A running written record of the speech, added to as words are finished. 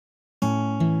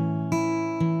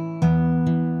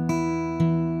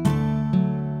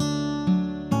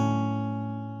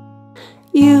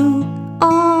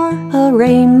a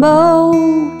rainbow,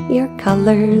 your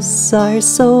colors are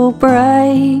so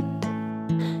bright.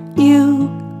 You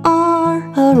are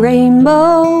a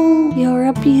rainbow, you're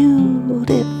a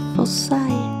beautiful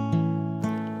sight.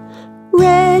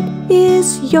 Red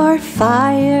is your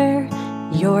fire,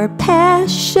 your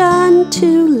passion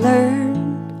to learn.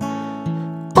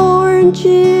 Orange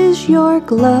is your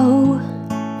glow,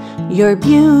 you're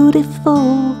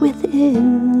beautiful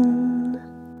within.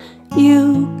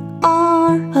 You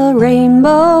are a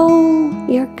rainbow,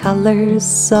 your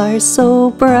colors are so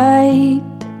bright.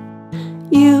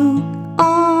 You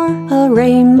are a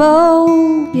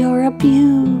rainbow, you're a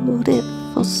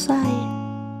beautiful sight.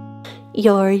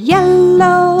 Your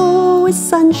yellow is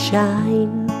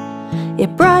sunshine,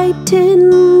 it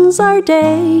brightens our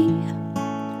day.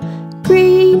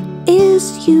 Green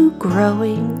is you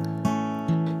growing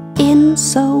in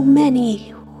so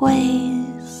many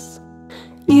ways.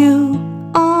 You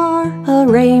are a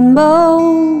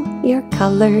rainbow, your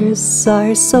colors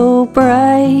are so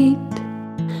bright.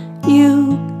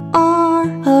 You are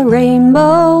a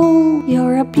rainbow,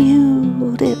 you're a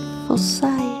beautiful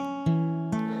sight.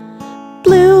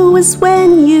 Blue is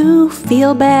when you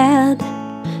feel bad,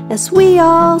 as we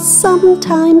all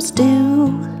sometimes do.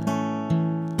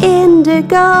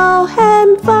 Indigo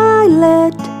and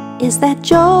violet is that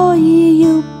joy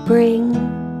you bring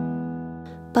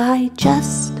by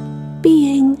just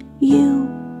being you.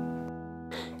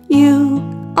 You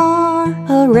are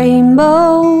a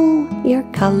rainbow, your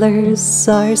colors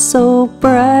are so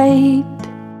bright.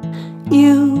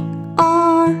 You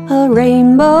are a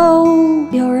rainbow,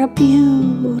 you're a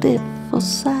beautiful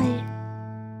sight.